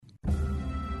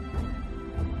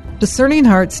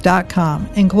DiscerningHearts.com,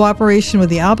 in cooperation with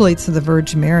the Oblates of the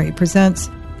Virgin Mary, presents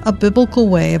A Biblical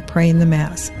Way of Praying the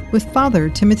Mass with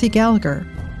Father Timothy Gallagher.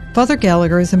 Father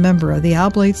Gallagher is a member of the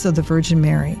Oblates of the Virgin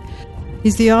Mary.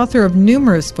 He's the author of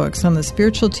numerous books on the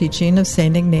spiritual teaching of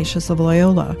St. Ignatius of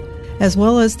Loyola, as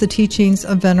well as the teachings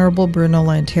of Venerable Bruno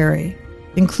Lanteri,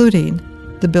 including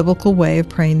The Biblical Way of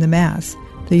Praying the Mass,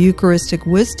 The Eucharistic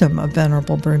Wisdom of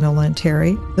Venerable Bruno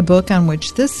Lanteri, the book on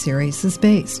which this series is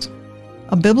based.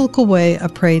 A Biblical Way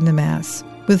of Praying the Mass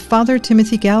with Father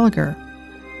Timothy Gallagher.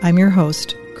 I'm your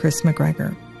host, Chris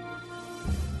McGregor.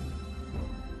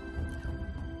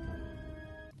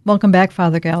 Welcome back,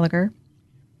 Father Gallagher.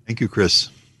 Thank you, Chris.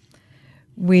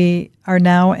 We are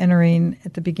now entering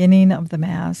at the beginning of the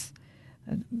Mass,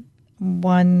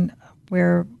 one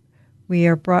where we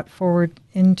are brought forward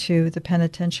into the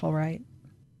penitential rite.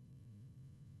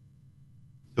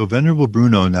 So Venerable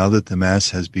Bruno, now that the Mass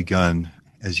has begun,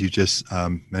 as you just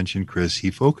mentioned, Chris,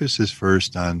 he focuses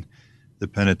first on the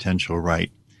penitential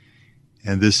rite.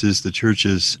 And this is the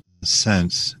Church's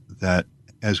sense that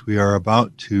as we are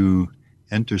about to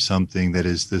enter something that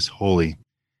is this holy,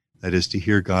 that is to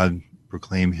hear God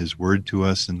proclaim his word to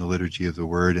us in the liturgy of the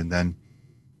word, and then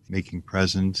making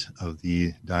present of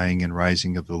the dying and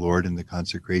rising of the Lord in the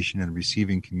consecration and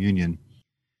receiving communion,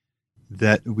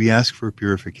 that we ask for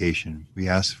purification. We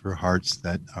ask for hearts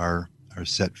that are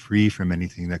set free from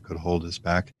anything that could hold us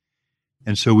back.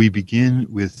 And so we begin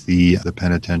with the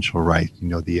penitential rite,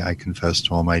 the I confess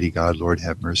to Almighty God, Lord,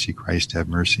 have mercy, Christ, have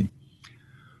mercy.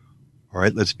 All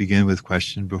right, let's begin with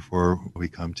question before we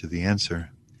come to the answer.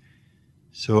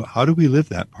 So how do we live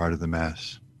that part of the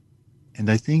Mass? And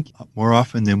I think more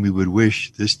often than we would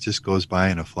wish, this just goes by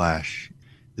in a flash.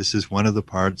 This is one of the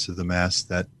parts of the Mass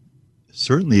that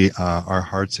certainly our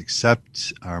hearts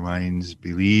accept, our minds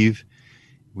believe.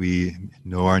 We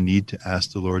know our need to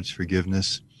ask the Lord's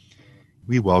forgiveness.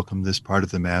 We welcome this part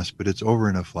of the Mass, but it's over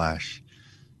in a flash.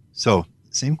 So,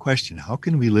 same question, how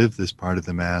can we live this part of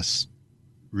the Mass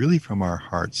really from our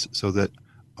hearts so that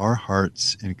our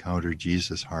hearts encounter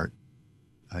Jesus' heart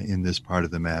in this part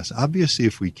of the Mass? Obviously,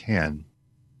 if we can,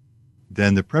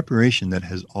 then the preparation that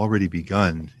has already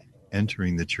begun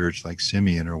entering the church like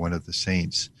Simeon or one of the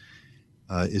saints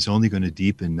is only going to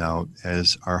deepen now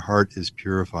as our heart is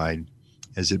purified,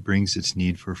 as it brings its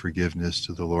need for forgiveness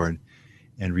to the Lord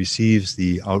and receives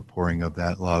the outpouring of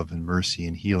that love and mercy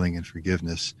and healing and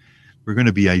forgiveness. We're going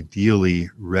to be ideally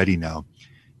ready now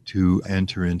to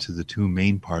enter into the two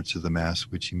main parts of the Mass,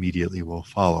 which immediately will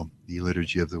follow, the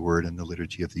liturgy of the Word and the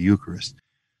liturgy of the Eucharist.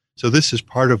 So this is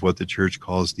part of what the Church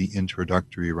calls the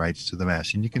introductory rites to the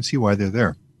Mass. And you can see why they're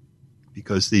there,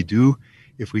 because they do,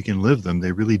 if we can live them,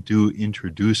 they really do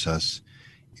introduce us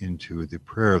into the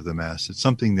prayer of the Mass. It's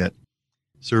something that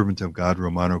servant of God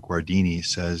Romano Guardini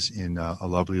says in a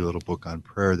lovely little book on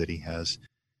prayer that he has,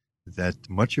 that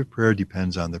much of prayer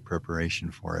depends on the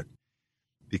preparation for it.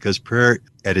 Because prayer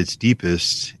at its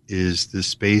deepest is the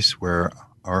space where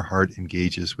our heart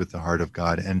engages with the heart of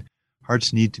God. And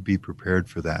hearts need to be prepared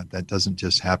for that. That doesn't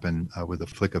just happen with a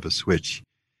flick of a switch.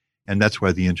 And that's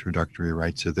why the introductory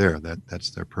rites are there. That's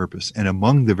their purpose. And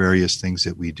among the various things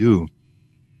that we do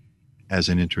as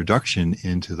an introduction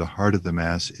into the heart of the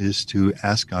Mass is to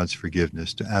ask God's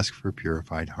forgiveness, to ask for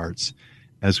purified hearts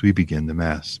as we begin the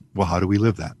Mass. Well, how do we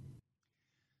live that?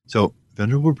 So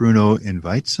Venerable Bruno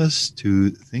invites us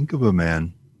to think of a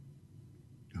man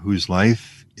whose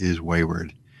life is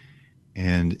wayward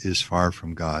and is far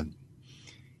from God.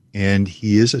 And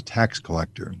he is a tax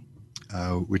collector,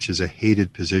 which is a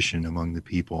hated position among the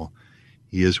people.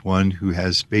 He is one who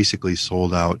has basically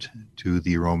sold out to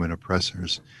the Roman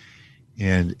oppressors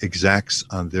and exacts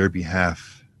on their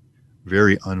behalf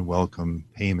very unwelcome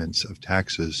payments of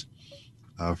taxes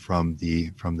from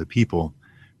the people,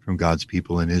 from God's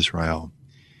people in Israel.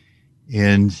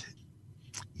 And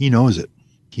he knows it.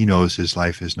 He knows his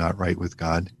life is not right with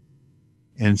God.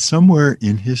 And somewhere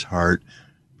in his heart,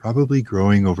 probably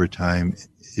growing over time,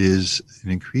 is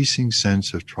an increasing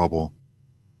sense of trouble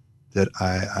that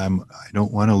I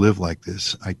don't want to live like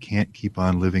this. I can't keep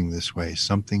on living this way.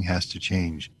 Something has to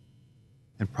change.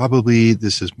 And probably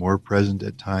this is more present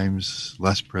at times,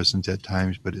 less present at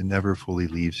times, but it never fully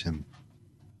leaves him.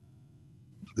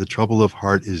 The trouble of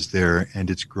heart is there, and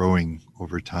it's growing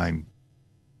over time.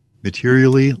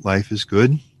 Materially, life is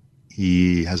good.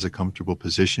 He has a comfortable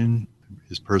position.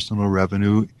 His personal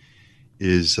revenue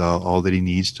is all that he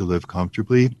needs to live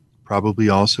comfortably. Probably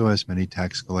also, as many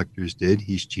tax collectors did,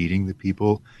 he's cheating the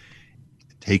people,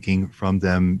 taking from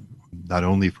them not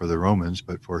only for the Romans,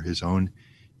 but for his own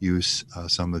use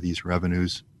some of these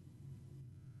revenues.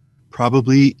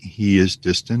 Probably he is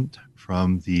distant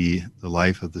from the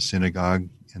life of the synagogue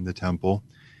and the temple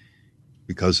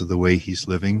because of the way he's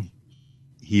living.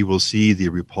 He will see the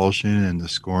repulsion and the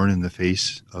scorn in the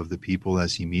face of the people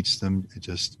as he meets them,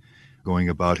 just going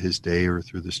about his day or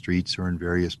through the streets or in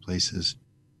various places.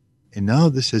 And now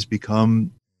this has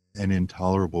become an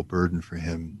intolerable burden for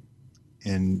him.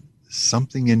 And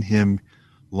something in him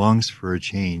longs for a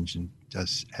change and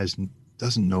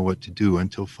doesn't know what to do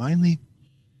until finally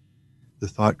the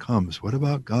thought comes, what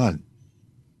about God?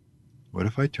 What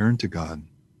if I turn to God?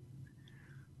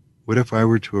 What if I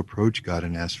were to approach God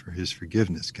and ask for his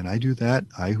forgiveness? Can I do that?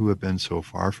 I who have been so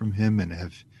far from him and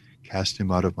have cast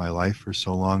him out of my life for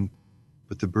so long.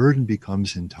 But the burden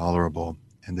becomes intolerable,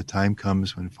 and the time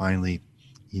comes when finally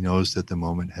he knows that the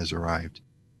moment has arrived.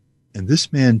 And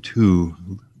this man too,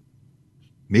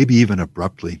 maybe even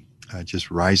abruptly,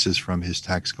 just rises from his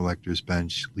tax collector's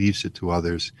bench, leaves it to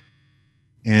others,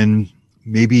 and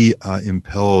maybe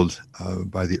impelled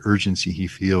by the urgency he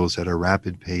feels at a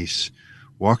rapid pace,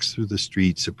 walks through the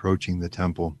streets approaching the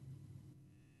temple.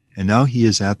 And now he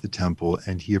is at the temple,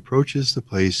 and he approaches the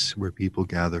place where people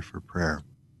gather for prayer.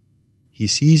 He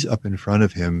sees up in front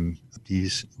of him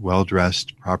these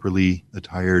well-dressed, properly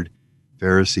attired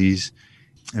Pharisees,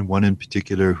 and one in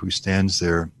particular who stands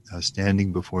there,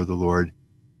 standing before the Lord,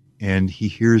 and he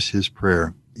hears his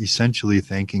prayer, essentially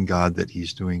thanking God that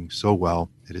he's doing so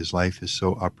well, that his life is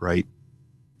so upright,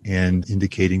 and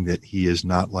indicating that he is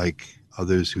not like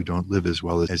others who don't live as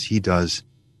well as he does.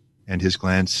 And his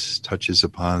glance touches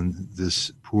upon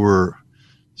this poor,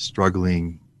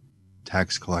 struggling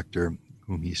tax collector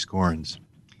whom he scorns.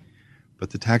 But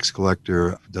the tax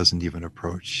collector doesn't even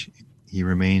approach. He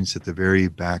remains at the very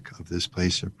back of this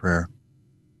place of prayer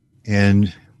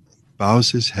and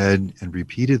bows his head and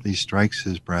repeatedly strikes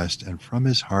his breast, and from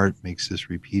his heart makes this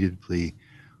repeated plea,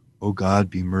 "O God,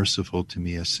 be merciful to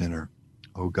me, a sinner.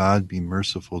 O God, be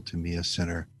merciful to me, a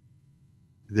sinner."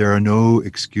 There are no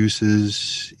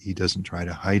excuses. He doesn't try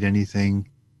to hide anything.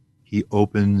 He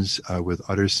opens with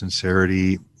utter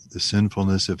sincerity the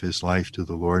sinfulness of his life to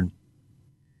the Lord.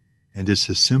 And it's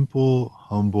a simple,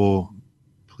 humble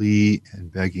plea and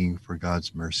begging for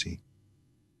God's mercy.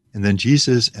 And then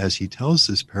Jesus, as he tells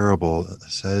this parable,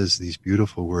 says these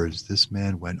beautiful words, "This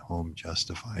man went home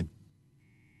justified."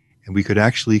 And we could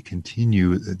actually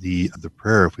continue the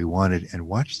prayer if we wanted and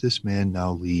watch this man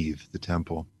now leave the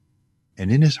temple. And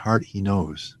in his heart, he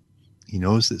knows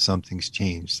that something's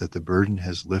changed, that the burden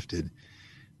has lifted,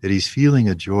 that he's feeling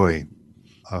a joy,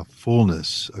 a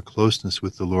fullness, a closeness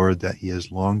with the Lord that he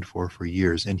has longed for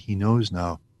years. And he knows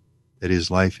now that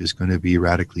his life is going to be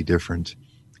radically different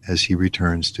as he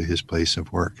returns to his place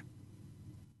of work.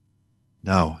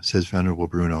 Now, says Venerable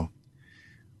Bruno,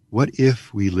 what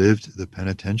if we lived the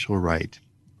penitential rite?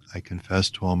 I confess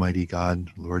to Almighty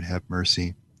God, Lord have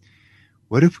mercy.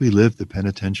 What if we lived the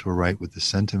penitential rite with the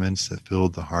sentiments that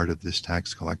filled the heart of this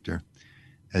tax collector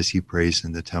as he prays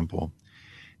in the temple?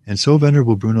 And so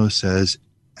Venerable Bruno says,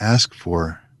 ask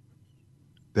for,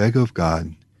 beg of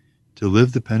God to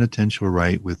live the penitential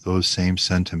rite with those same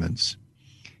sentiments.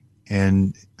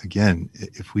 And again,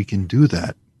 if we can do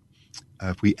that,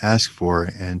 if we ask for,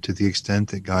 and to the extent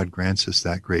that God grants us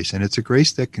that grace, and it's a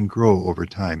grace that can grow over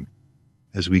time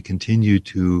as we continue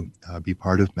to be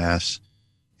part of Mass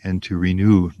and to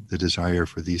renew the desire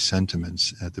for these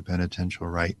sentiments at the penitential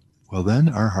rite, well, then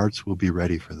our hearts will be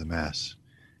ready for the Mass.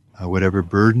 Whatever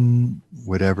burden,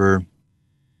 whatever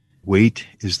weight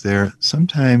is there,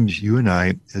 sometimes you and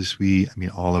I,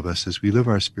 all of us, as we live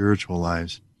our spiritual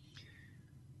lives,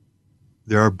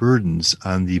 there are burdens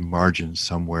on the margins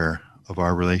somewhere of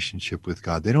our relationship with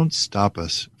God. They don't stop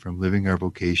us from living our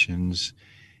vocations,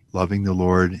 loving the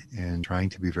Lord, and trying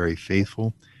to be very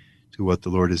faithful to what the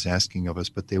Lord is asking of us,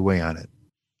 but they weigh on it,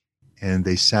 and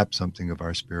they sap something of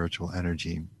our spiritual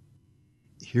energy.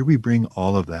 Here we bring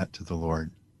all of that to the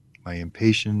Lord. My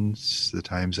impatience, the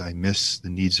times I miss the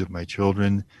needs of my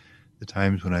children, the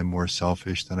times when I'm more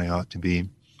selfish than I ought to be,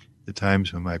 the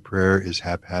times when my prayer is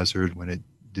haphazard when it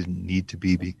didn't need to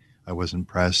be, I wasn't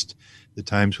pressed, the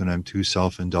times when I'm too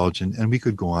self-indulgent, and we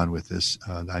could go on with this.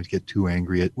 I'd get too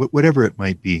angry at whatever it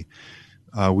might be.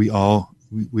 We all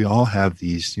have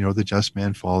these, the just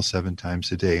man falls 7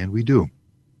 times a day, and we do.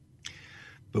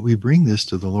 But we bring this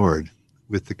to the Lord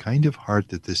with the kind of heart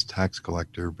that this tax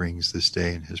collector brings this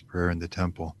day in his prayer in the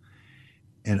temple.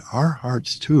 And our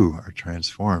hearts too are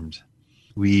transformed.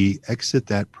 We exit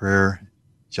that prayer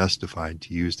justified,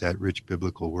 to use that rich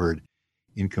biblical word,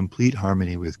 in complete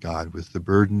harmony with God, with the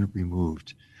burden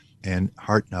removed. And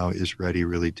heart now is ready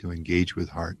really to engage with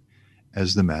heart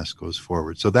as the Mass goes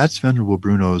forward. So that's Venerable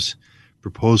Bruno's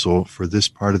proposal for this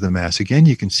part of the Mass. Again,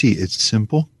 you can see it's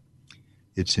simple.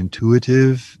 It's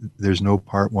intuitive. There's no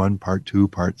part one, part two,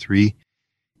 part three.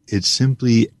 It's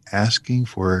simply asking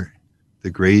for the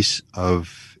grace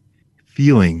of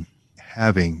feeling,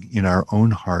 having in our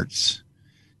own hearts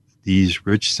these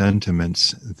rich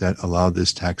sentiments that allowed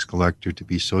this tax collector to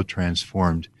be so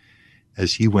transformed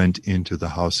as he went into the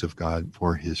house of God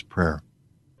for his prayer.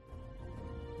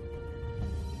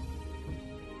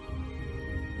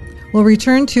 We'll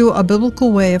return to A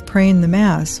Biblical Way of Praying the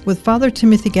Mass with Father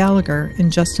Timothy Gallagher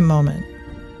in just a moment.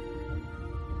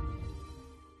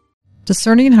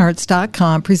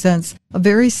 DiscerningHearts.com presents a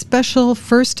very special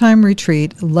first-time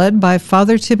retreat led by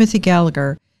Father Timothy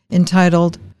Gallagher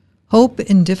entitled Hope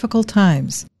in Difficult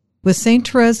Times with St.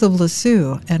 Therese of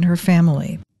Lisieux and her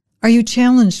family. Are you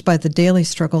challenged by the daily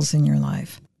struggles in your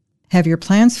life? Have your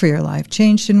plans for your life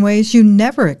changed in ways you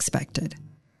never expected?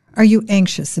 Are you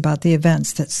anxious about the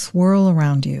events that swirl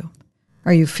around you?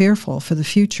 Are you fearful for the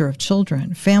future of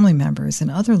children, family members, and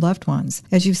other loved ones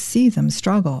as you see them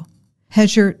struggle?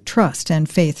 Has your trust and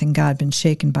faith in God been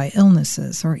shaken by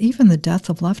illnesses or even the death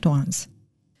of loved ones?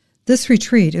 This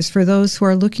retreat is for those who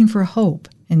are looking for hope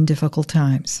in difficult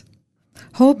times.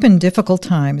 Hope in Difficult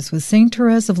Times with St.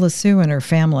 Therese of Lisieux and her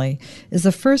family is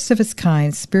a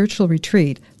first-of-its-kind spiritual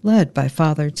retreat led by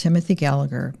Father Timothy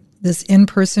Gallagher. This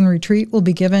in-person retreat will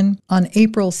be given on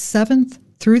April 7th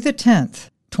through the 10th,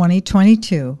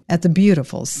 2022, at the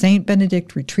beautiful St.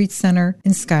 Benedict Retreat Center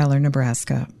in Schuyler,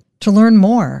 Nebraska. To learn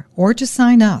more or to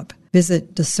sign up,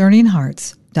 visit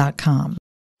DiscerningHearts.com.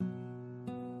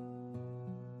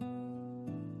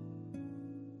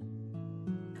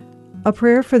 A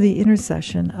prayer for the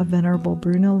intercession of Venerable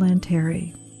Bruno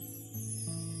Lanteri.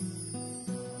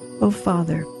 O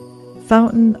Father,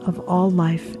 fountain of all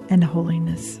life and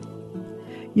holiness,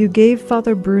 you gave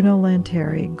Father Bruno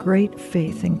Lanteri great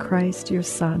faith in Christ your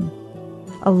Son,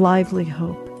 a lively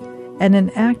hope, and an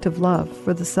act of love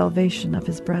for the salvation of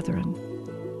his brethren.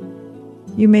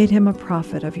 You made him a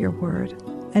prophet of your word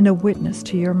and a witness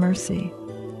to your mercy.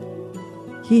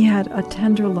 He had a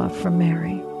tender love for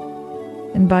Mary,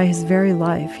 and by his very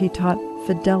life he taught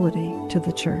fidelity to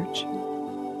the Church.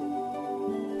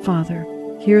 Father,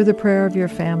 hear the prayer of your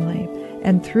family,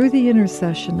 and through the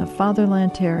intercession of Father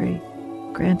Lanteri,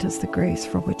 grant us the grace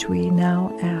for which we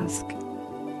now ask.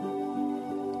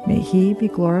 May he be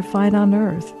glorified on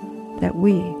earth, that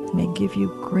we may give you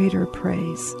greater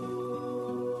praise.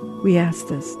 We ask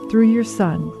this through your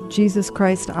Son, Jesus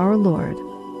Christ our Lord.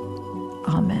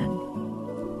 Amen.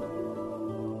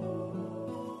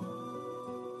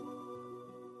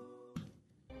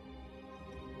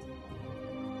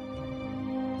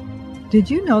 Did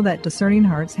you know that Discerning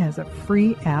Hearts has a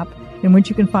free app in which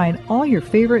you can find all your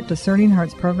favorite Discerning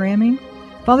Hearts programming?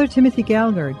 Father Timothy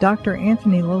Gallagher, Dr.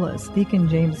 Anthony Lillis, Deacon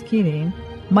James Keating,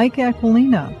 Mike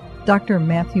Aquilina, Dr.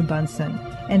 Matthew Bunson,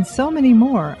 and so many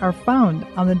more are found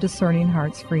on the Discerning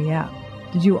Hearts free app.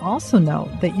 Did you also know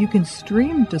that you can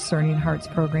stream Discerning Hearts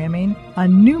programming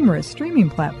on numerous streaming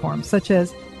platforms such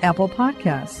as Apple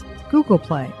Podcasts, Google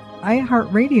Play,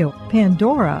 iHeartRadio,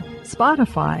 Pandora,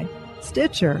 Spotify,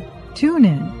 Stitcher,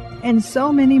 TuneIn, and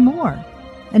so many more?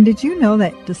 And did you know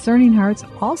that Discerning Hearts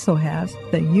also has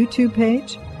the YouTube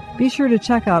page? Be sure to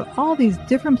check out all these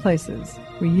different places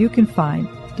where you can find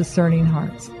Discerning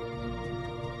Hearts.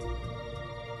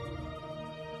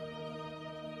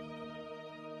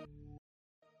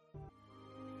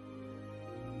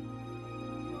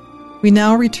 We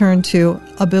now return to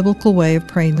A Biblical Way of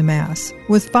Praying the Mass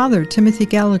with Father Timothy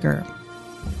Gallagher.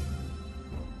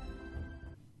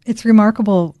 It's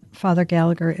remarkable, Father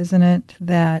Gallagher, isn't it,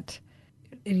 that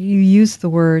you use the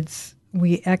words,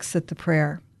 we exit the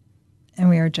prayer and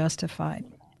we are justified.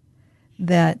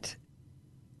 That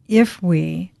if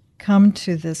we come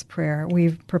to this prayer,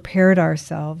 we've prepared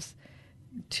ourselves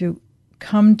to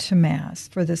come to Mass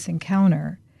for this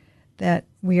encounter, that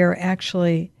we are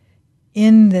actually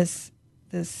in this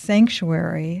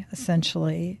sanctuary,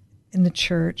 essentially, in the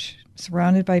church,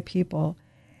 surrounded by people,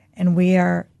 and we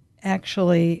are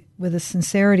actually, with a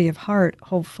sincerity of heart,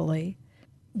 hopefully,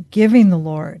 giving the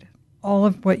Lord all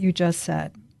of what you just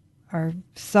said, our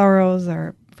sorrows,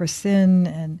 our for sin,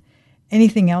 and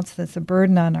anything else that's a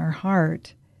burden on our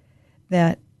heart,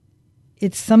 that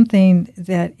it's something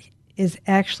that is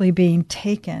actually being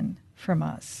taken from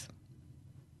us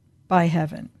by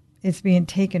heaven. It's being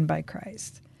taken by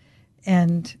Christ.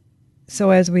 And so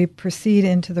as we proceed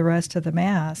into the rest of the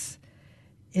Mass,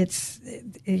 it's,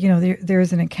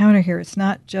 there's an encounter here. It's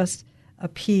not just a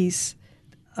piece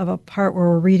of a part where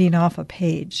we're reading off a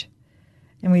page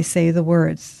and we say the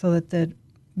words so that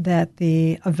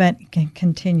the event can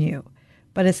continue.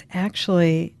 But it's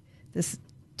actually this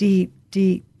deep,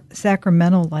 deep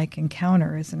sacramental-like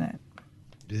encounter, isn't it?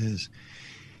 It is.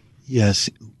 Yes.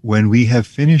 When we have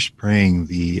finished praying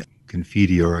the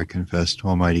Confiteor, I confess to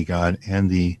Almighty God, and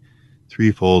the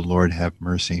threefold Lord have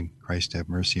mercy, Christ have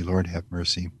mercy, Lord have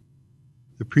mercy,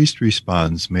 the priest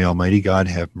responds, May Almighty God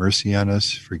have mercy on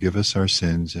us, forgive us our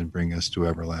sins, and bring us to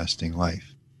everlasting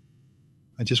life.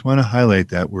 I just want to highlight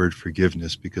that word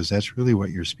forgiveness because that's really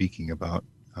what you're speaking about,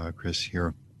 Chris,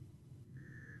 here.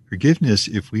 Forgiveness,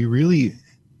 if we really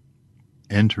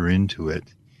enter into it,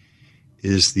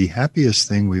 is the happiest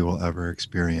thing we will ever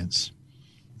experience.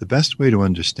 The best way to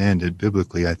understand it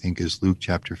biblically, I think, is Luke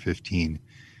chapter 15,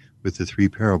 with the three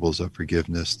parables of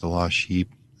forgiveness, the lost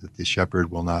sheep that the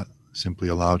shepherd will not simply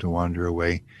allow to wander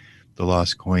away, the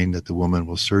lost coin that the woman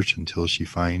will search until she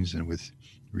finds and with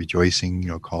rejoicing,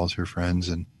 calls her friends,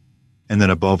 and then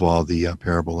above all, the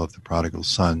parable of the prodigal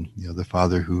son, the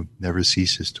father who never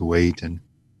ceases to wait, and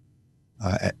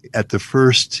at the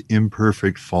first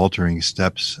imperfect, faltering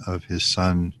steps of his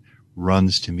son,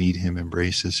 runs to meet him,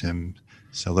 embraces him,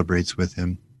 celebrates with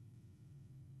him.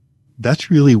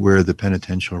 That's really where the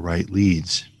penitential rite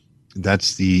leads.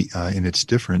 That's in its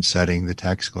different setting, the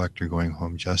tax collector going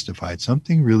home justified.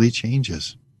 Something really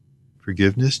changes.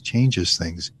 Forgiveness changes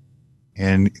things.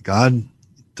 And God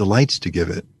delights to give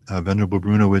it. Venerable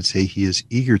Bruno would say he is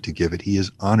eager to give it. He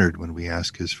is honored when we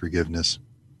ask his forgiveness.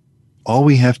 All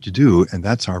we have to do, and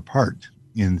that's our part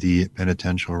in the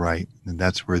penitential rite, and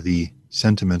that's where the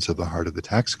sentiments of the heart of the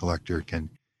tax collector can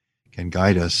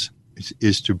guide us,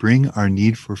 is to bring our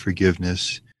need for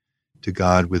forgiveness to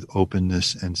God with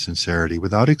openness and sincerity,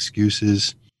 without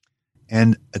excuses,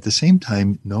 and at the same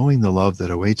time knowing the love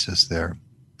that awaits us there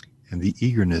and the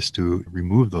eagerness to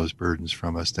remove those burdens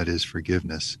from us, that is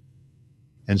forgiveness.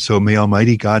 And so may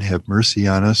Almighty God have mercy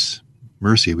on us.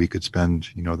 Mercy, we could spend,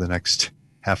 the next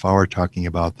half hour talking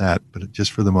about that, but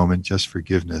just for the moment, just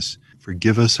forgiveness.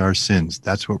 Forgive us our sins.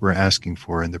 That's what we're asking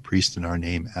for, and the priest in our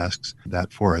name asks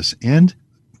that for us. And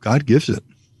God gives it.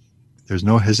 There's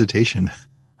no hesitation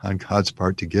on God's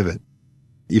part to give it.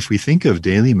 If we think of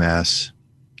daily Mass,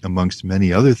 amongst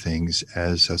many other things,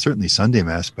 as certainly Sunday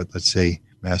Mass, but let's say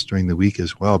Mass during the week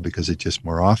as well, because it's just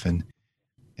more often,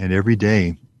 and every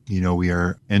day, we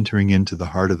are entering into the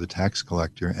heart of the tax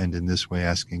collector, and in this way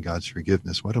asking God's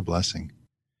forgiveness. What a blessing.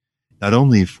 Not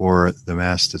only for the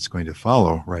Mass that's going to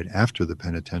follow right after the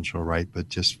penitential rite, but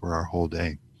just for our whole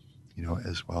day,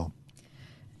 as well.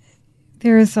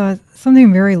 There is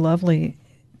something very lovely,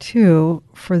 too,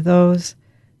 for those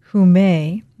who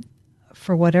may,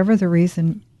 for whatever the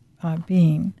reason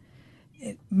being,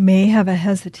 may have a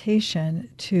hesitation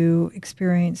to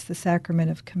experience the sacrament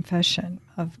of confession,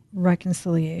 of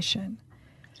reconciliation.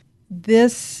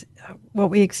 This,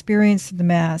 what we experience in the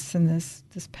Mass and this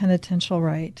penitential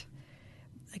rite,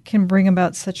 can bring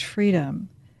about such freedom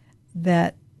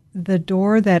that the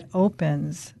door that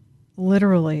opens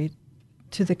literally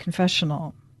to the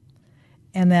confessional,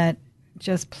 and that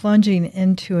just plunging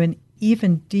into an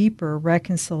even deeper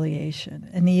reconciliation,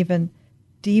 an even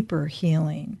deeper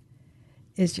healing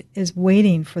is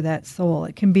waiting for that soul.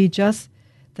 It can be just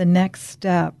the next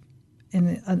step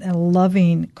in a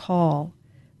loving call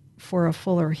for a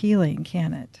fuller healing,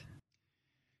 can it?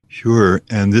 Sure,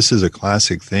 and this is a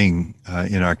classic thing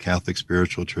in our Catholic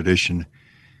spiritual tradition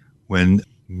when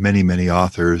many, many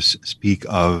authors speak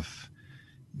of,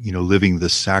 living the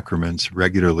sacraments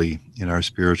regularly in our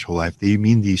spiritual life. They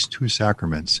mean these two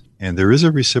sacraments, and there is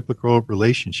a reciprocal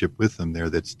relationship with them there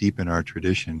that's deep in our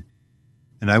tradition.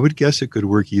 And I would guess it could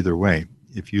work either way.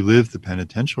 If you live the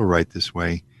penitential rite this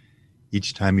way,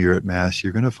 each time you're at Mass,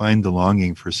 you're going to find the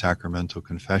longing for sacramental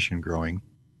confession growing,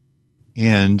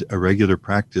 and a regular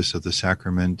practice of the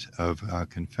sacrament of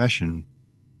confession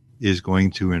is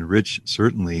going to enrich,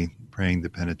 certainly, praying the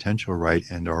penitential rite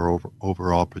and our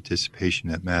overall participation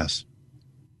at Mass.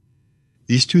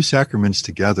 These two sacraments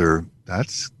together,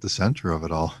 that's the center of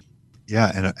it all.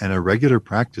 Yeah, and a regular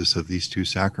practice of these two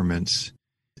sacraments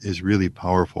is really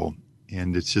powerful.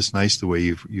 And it's just nice the way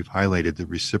you've highlighted the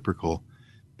reciprocal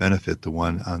benefit, the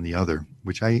one on the other,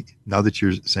 which now that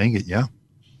you're saying it, yeah,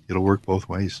 it'll work both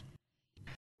ways.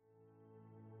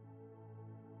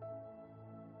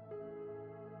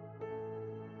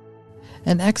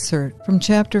 An excerpt from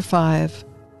Chapter 5,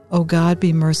 O God,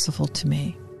 Be Merciful to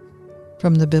Me,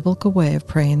 from the Biblical Way of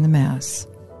Praying the Mass,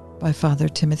 by Father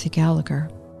Timothy Gallagher.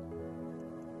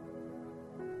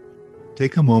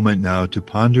 Take a moment now to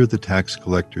ponder the tax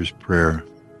collector's prayer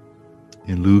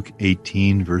in Luke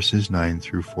 18, verses 9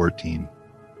 through 14.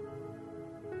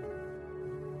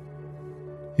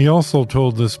 He also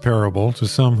told this parable to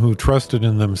some who trusted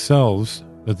in themselves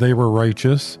that they were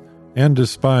righteous and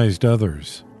despised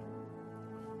others.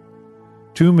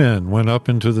 2 men went up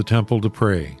into the temple to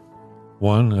pray,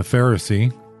 one a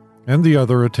Pharisee, and the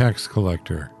other a tax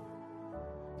collector.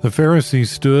 The Pharisee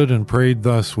stood and prayed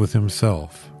thus with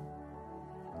himself,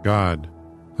 God,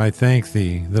 I thank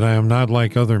thee that I am not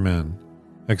like other men,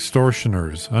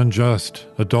 extortioners, unjust,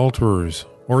 adulterers,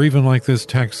 or even like this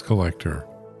tax collector.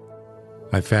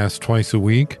 I fast twice a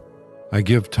week. I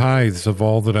give tithes of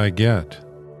all that I get.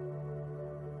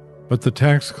 But the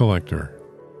tax collector,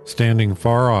 standing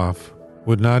far off,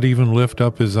 would not even lift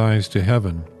up his eyes to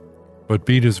heaven, but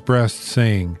beat his breast,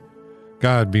 saying,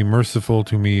 God, be merciful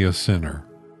to me, a sinner.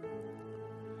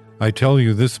 I tell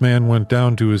you, this man went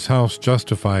down to his house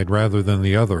justified rather than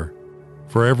the other.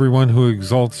 For everyone who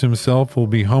exalts himself will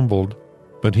be humbled,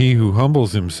 but he who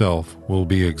humbles himself will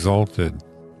be exalted.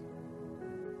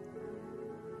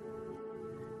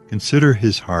 Consider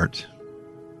his heart,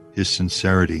 his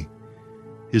sincerity,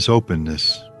 his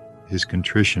openness, his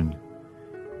contrition,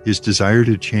 his desire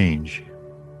to change,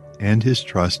 and his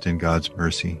trust in God's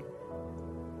mercy.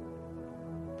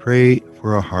 Pray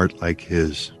for a heart like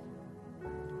his.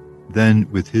 Then,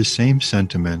 with his same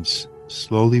sentiments,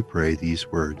 slowly pray these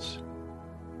words.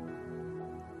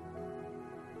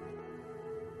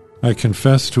 I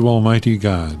confess to Almighty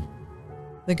God,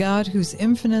 the God whose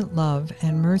infinite love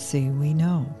and mercy we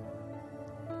know,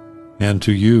 and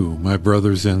to you, my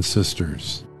brothers and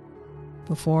sisters,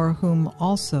 before whom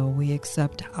also we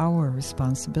accept our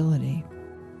responsibility.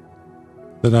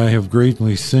 that I have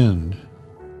greatly sinned,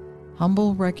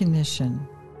 Humble recognition,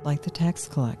 like the tax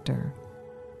collector,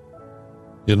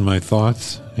 in my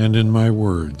thoughts and in my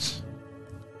words,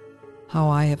 how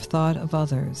I have thought of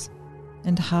others,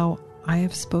 and how I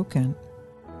have spoken,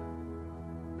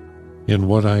 in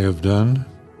what I have done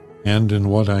and in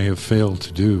what I have failed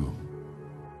to do,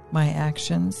 my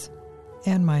actions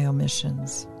and my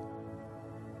omissions.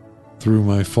 through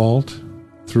my fault,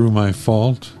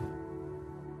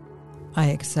 I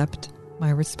accept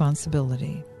my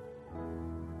responsibility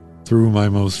through my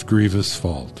most grievous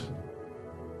fault.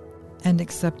 and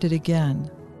accept it again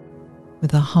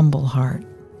with a humble heart.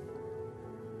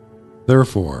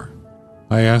 Therefore,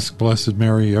 I ask Blessed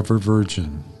Mary, ever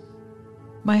Virgin,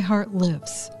 My heart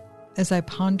lifts as I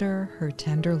ponder her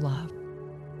tender love.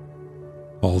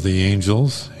 all the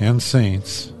angels and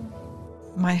saints,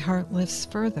 My heart lifts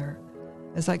further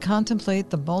as I contemplate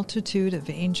the multitude of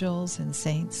angels and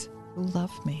saints who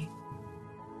love me.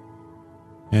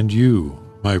 and you,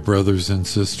 my brothers and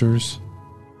sisters,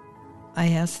 I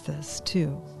ask this,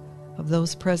 too, of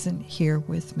those present here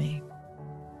with me.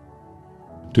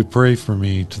 to pray for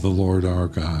me to the Lord our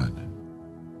God.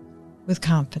 With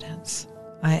confidence,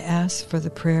 I ask for the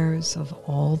prayers of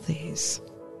all these.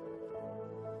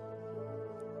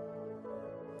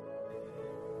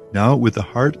 Now, with a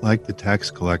heart like the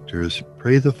tax collectors,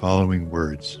 pray the following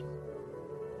words.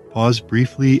 Pause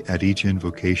briefly at each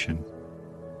invocation.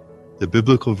 The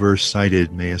biblical verse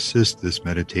cited may assist this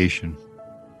meditation.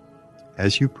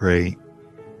 As you pray,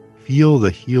 feel the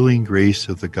healing grace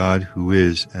of the God who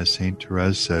is, as St.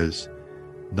 Therese says,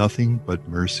 nothing but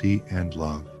mercy and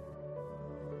love.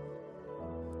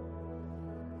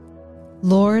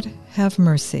 Lord, have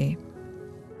mercy.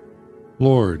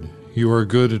 Lord, you are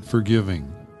good at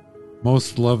forgiving,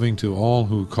 most loving to all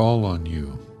who call on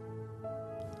you.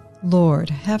 Lord,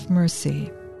 have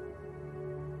mercy.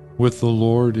 With the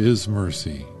Lord is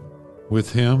mercy.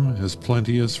 With him is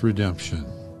plenteous redemption.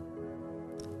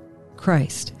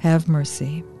 Christ, have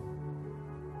mercy.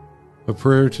 A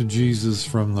prayer to Jesus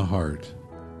from the heart.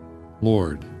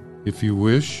 Lord, if you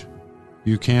wish,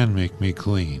 you can make me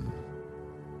clean.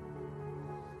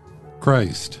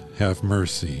 Christ, have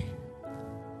mercy.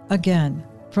 Again,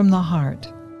 from the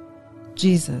heart.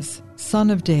 Jesus,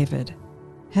 Son of David,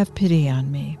 have pity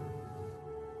on me.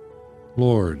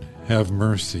 Lord, have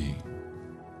mercy.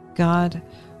 God,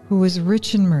 who is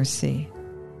rich in mercy,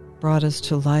 brought us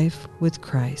to life with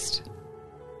Christ.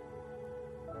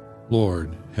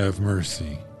 Lord, have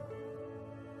mercy.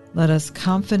 Let us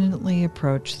confidently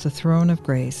approach the throne of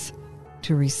grace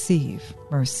to receive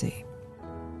mercy.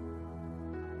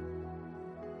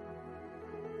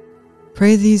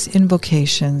 Pray these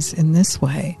invocations in this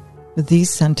way with these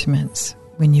sentiments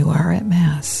when you are at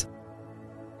Mass.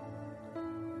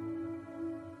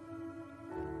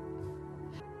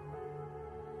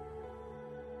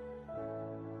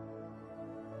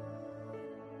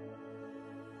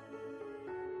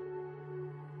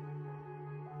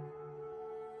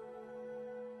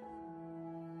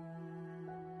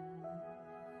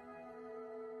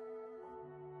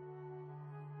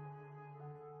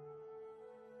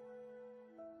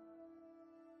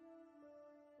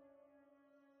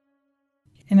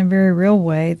 in a very real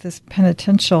way, this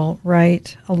penitential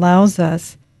rite allows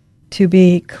us to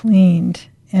be cleaned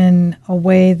in a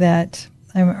way that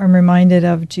I'm reminded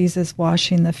of Jesus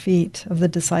washing the feet of the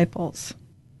disciples.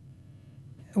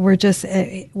 We're just,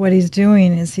 what he's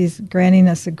doing is he's granting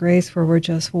us a grace where we're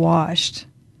just washed,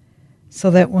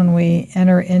 so that when we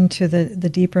enter into the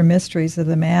deeper mysteries of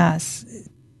the Mass,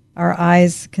 our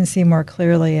eyes can see more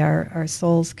clearly, our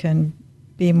souls can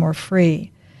be more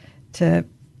free to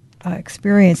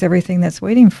experience everything that's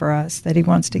waiting for us, that he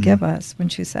wants to give us,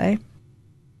 wouldn't you say?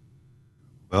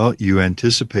 Well, you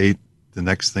anticipate the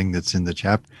next thing that's in the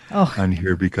chapter on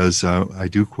here, because I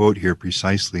do quote here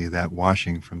precisely that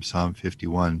washing from Psalm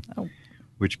 51,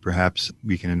 which perhaps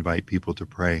we can invite people to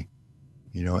pray,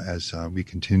 as we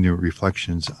continue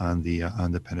reflections on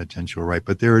the penitential rite.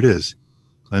 But there it is.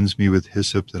 Cleanse me with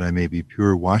hyssop that I may be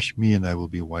pure. Wash me and I will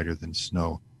be whiter than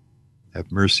snow.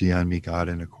 Have mercy on me, God,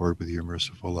 in accord with your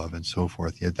merciful love, and so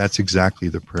forth. Yeah, that's exactly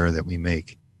the prayer that we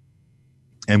make,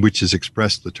 and which is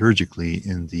expressed liturgically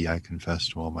in the I confess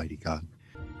to Almighty God.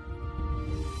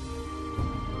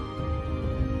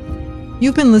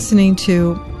 You've been listening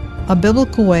to A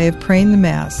Biblical Way of Praying the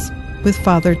Mass with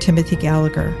Father Timothy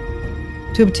Gallagher.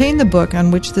 To obtain the book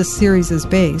on which this series is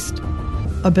based,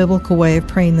 A Biblical Way of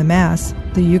Praying the Mass,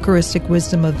 The Eucharistic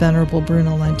Wisdom of Venerable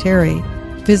Bruno Lanteri,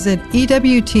 visit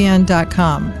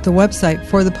EWTN.com, the website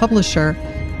for the publisher,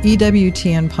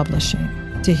 EWTN Publishing.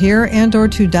 To hear and or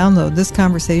to download this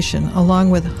conversation, along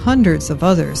with hundreds of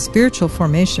other spiritual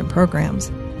formation programs,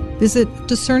 visit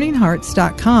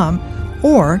discerninghearts.com,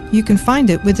 or you can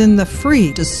find it within the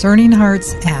free Discerning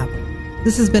Hearts app.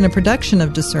 This has been a production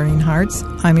of Discerning Hearts.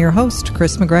 I'm your host,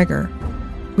 Chris McGregor.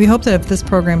 We hope that if this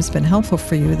program has been helpful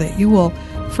for you, that you will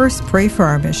first pray for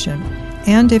our mission,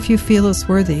 and if you feel us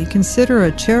worthy, consider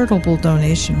a charitable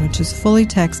donation, which is fully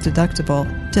tax deductible,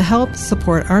 to help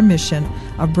support our mission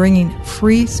of bringing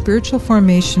free spiritual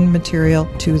formation material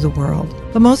to the world.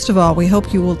 But most of all, we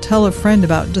hope you will tell a friend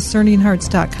about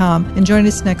discerninghearts.com and join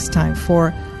us next time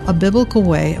for A Biblical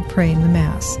Way of Praying the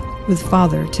Mass with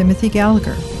Father Timothy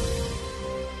Gallagher.